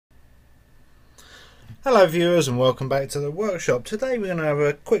Hello viewers and welcome back to the workshop. Today we're going to have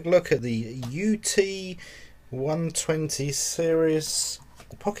a quick look at the UT120 series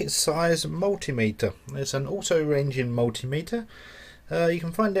pocket size multimeter. It's an auto ranging multimeter. You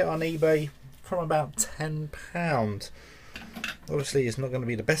can find it on eBay from about £10. Obviously it's not going to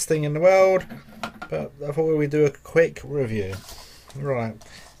be the best thing in the world, but I thought we'd do a quick review. Right,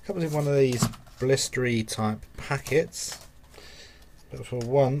 comes in one of these blistery type packets, but for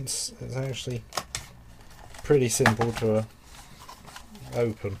once it's actually pretty simple to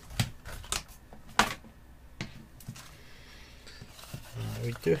open.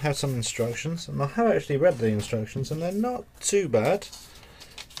 We do have some instructions, and I have actually read the instructions and they're not too bad.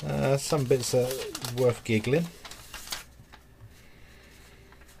 Some bits are worth giggling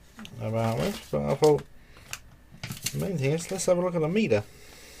about with, but I thought the main thing is let's have a look at the meter.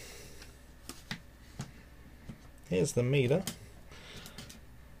 Here's the meter.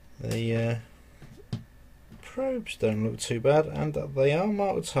 The probes don't look too bad, and they are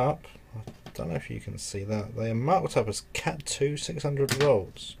marked up. I don't know if you can see that. They are marked up as Cat 2 600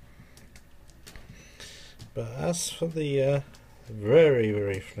 volts. But as for the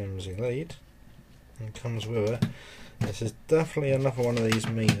very flimsy lead that comes with it, this is definitely another one of these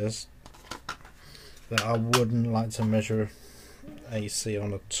meters that I wouldn't like to measure AC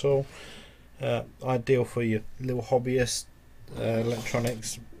on at all. Ideal for your little hobbyist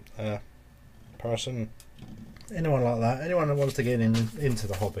electronics person. Anyone like that, anyone that wants to get into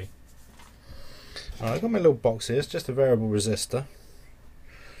the hobby. Right, I've got my little box here, it's just a variable resistor,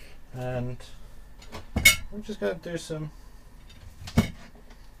 and I'm just going to do some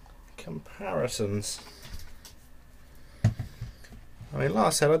comparisons. I mean, like I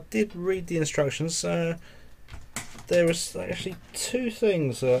said, I did read the instructions, so there was actually two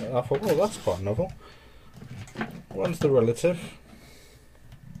things that I thought, oh, that's quite novel. One's the relative,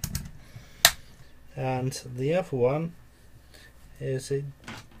 and the other one is it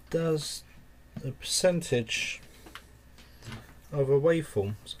does a percentage of a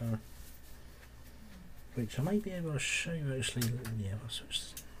waveform, so which I may be able to show you actually. Yeah, I'll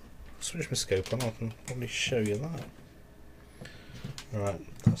switch my scope on, I can probably show you that. Right,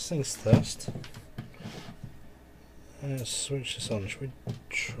 first things first, let's switch this on. Should we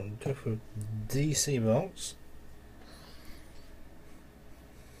try and go for DC volts?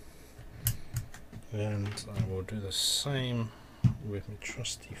 And I will do the same with my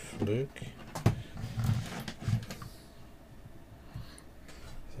trusty Fluke. So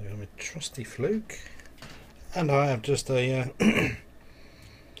I have my trusty Fluke, and I have just a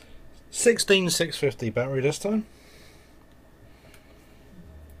 16650 battery this time.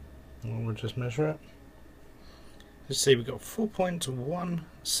 And we'll just measure it. Let's see, we've got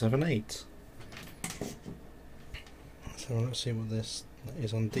 4.178. So let's see what this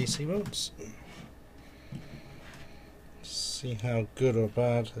is on DC volts. See how good or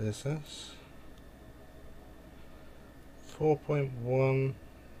bad this is. 4.16.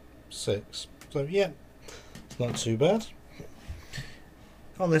 So yeah, not too bad.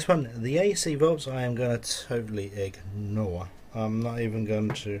 On this one, the AC volts I am going to totally ignore. I'm not even going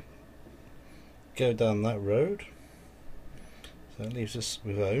to go down that road. So that leaves us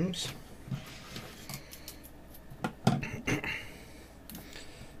with ohms.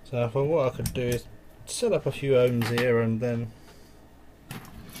 So I thought what I could do is set up a few ohms here, and then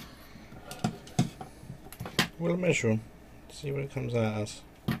we'll measure them, see what it comes out as.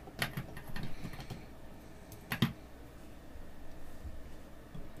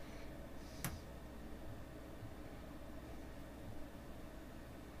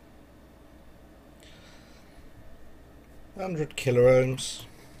 (100 kiloohms).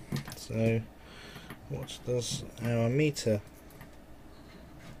 So what does our meter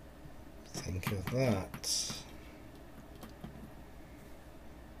think of that?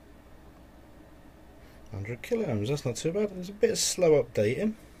 100 kiloohms, that's not too bad. It's a bit slow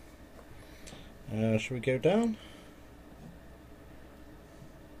updating. Should we go down?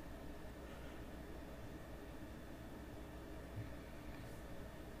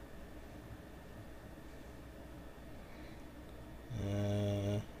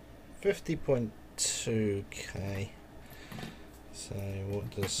 Uh, 50.2k. So what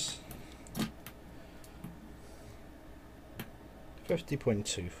does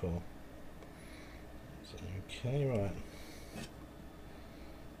 50.24? Okay, right.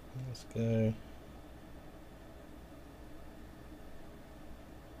 Let's go.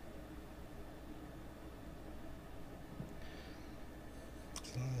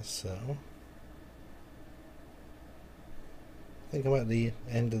 So I think I'm at the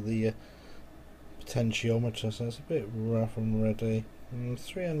end of the potentiometer, so it's a bit rough and ready.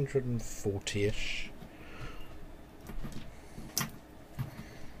 340-ish.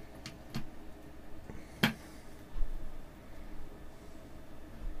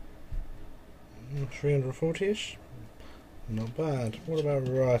 340ish. Not bad. What about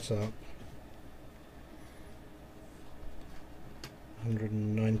right up?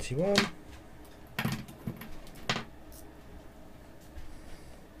 191.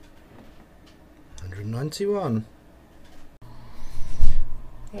 191.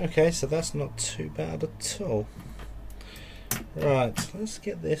 Okay, so that's not too bad at all. Right, let's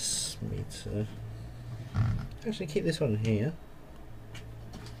get this meter. Actually, keep this on here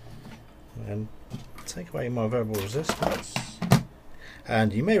and take away my variable resistance.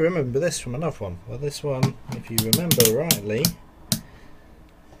 And you may remember this from another one. Well, this one, if you remember rightly,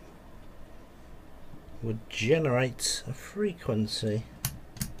 would generate a frequency.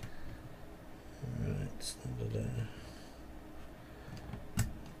 Right,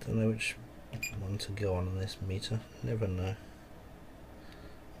 don't know which one to go on this meter. Never know.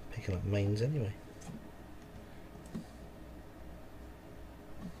 Picking up mains anyway.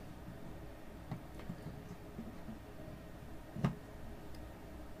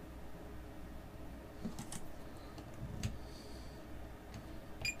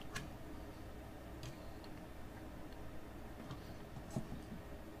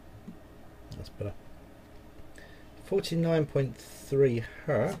 That's better. 49.3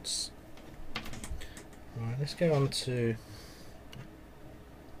 hertz. Right, let's go on to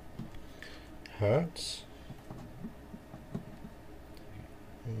hertz.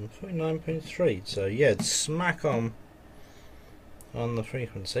 49.3. So yeah, it's smack on the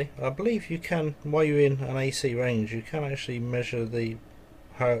frequency. I believe you can, while you're in an AC range, you can actually measure the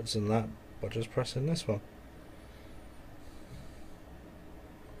hertz and that by just pressing this one.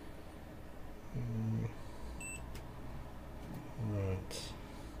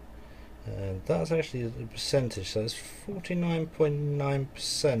 That's actually the percentage, so it's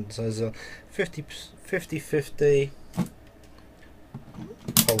 49.9%, so there's a 50-50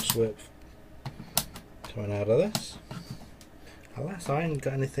 pulse width coming out of this. Alas, I ain't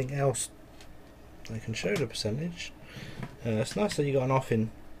got anything else that can show the percentage. It's nice that you got an off in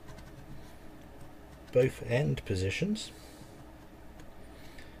both end positions.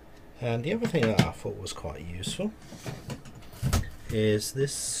 And the other thing that I thought was quite useful is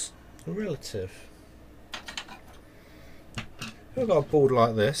this relative. If I've got a board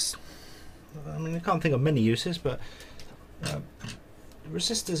like this, I mean, I can't think of many uses, but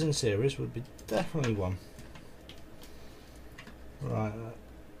resistors in series would be definitely one. Right.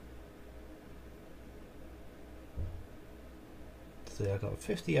 See, I've got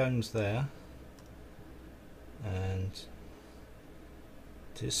 50 ohms there, and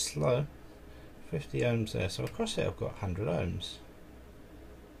it is slow. 50 ohms there, so across it I've got 100 ohms.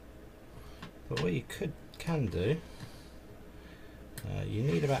 But what you can do, you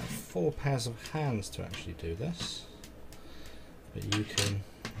need about 4 pairs of hands to actually do this. But you can,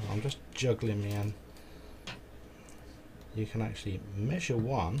 I'm just juggling my hand. You can actually measure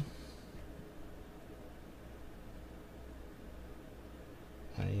one,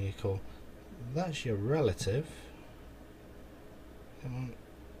 and you call that's your relative. Come on.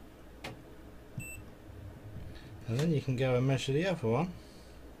 And then you can go and measure the other one.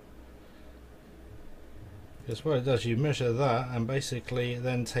 Because what it does, you measure that and basically it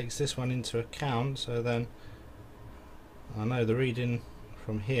then takes this one into account, so then I know the reading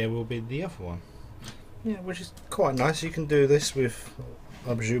from here will be the other one. Yeah, which is quite nice. You can do this with,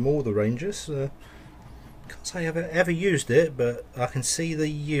 I presume, all the ranges. Can't say I've ever used it, but I can see the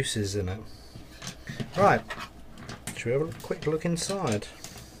uses in it. Right, should we have a quick look inside?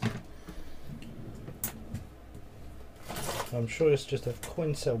 I'm sure it's just a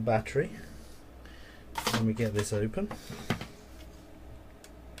coin cell battery. Let me get this open.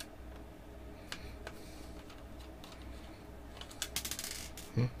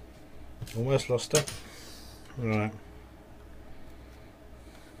 Almost lost it. Right.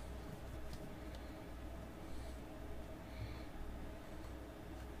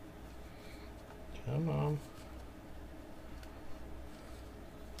 Come on.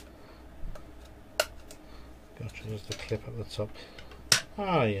 Gotcha, there's the clip at the top.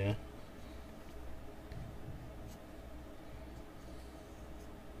 Oh yeah.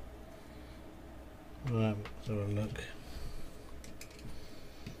 Right, let's have a look.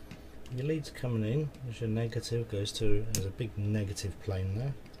 Your lead's coming in, as your negative goes to, there's a big negative plane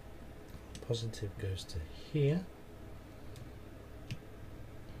there. Positive goes to here.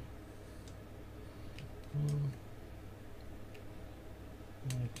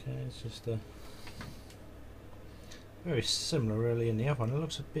 Okay, it's just a very similar really in the other one. It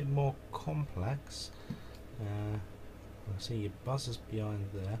looks a bit more complex. I see your buzzers behind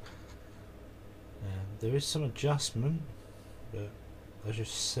there. There is some adjustment, but as you've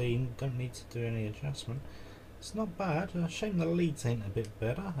seen, don't need to do any adjustment. It's not bad. Shame the leads ain't a bit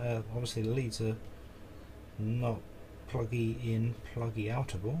better. Obviously the leads are not pluggy in, pluggy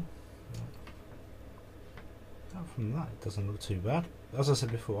outable. Apart from that, it doesn't look too bad. As I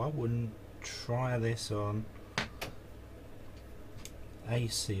said before, I wouldn't try this on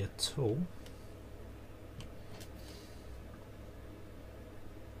AC at all.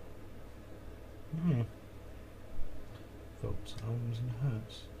 Volts, ohms and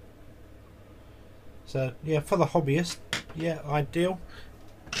hertz. So yeah, for the hobbyist, yeah, ideal.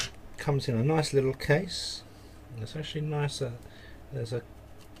 Comes in a nice little case. It's actually nice that there's a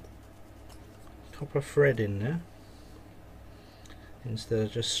copper thread in there instead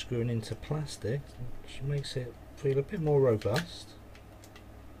of just screwing into plastic, which makes it feel a bit more robust.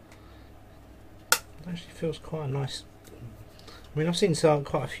 It actually feels quite nice. I mean, I've seen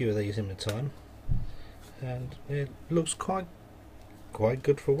quite a few of these in my time, and it looks quite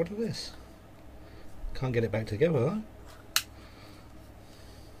good for what it is. Can't get it back together though.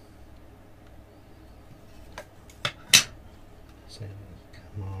 So,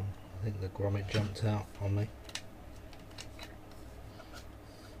 come on, I think the grommet jumped out on me.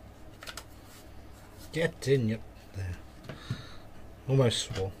 Get in, yep, there.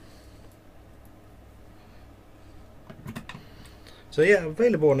 Almost swore. So yeah,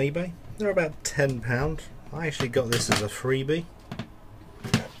 available on eBay. They're about £10. I actually got this as a freebie.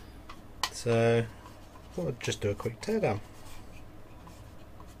 So I thought I'd just do a quick teardown.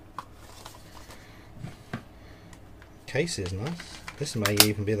 Case is nice. This may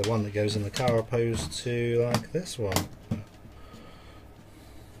even be the one that goes in the car opposed to like this one.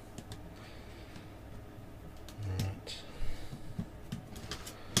 Right.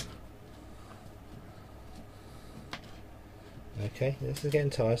 Okay, this is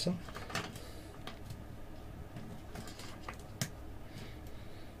getting tiresome.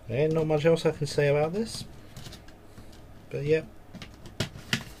 Yeah, not much else I can say about this, but yeah,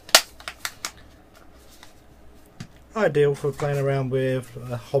 ideal for playing around with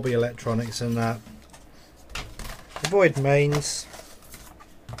hobby electronics and that. Avoid mains,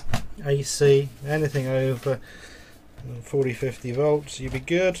 AC, anything over 40-50 volts, you'll be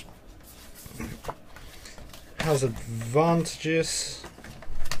good. Has advantages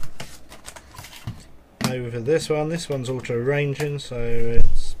over this one. This one's auto ranging, so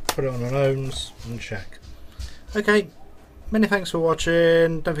it's put it on an ohms and check. Okay, many thanks for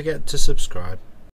watching. Don't forget to subscribe.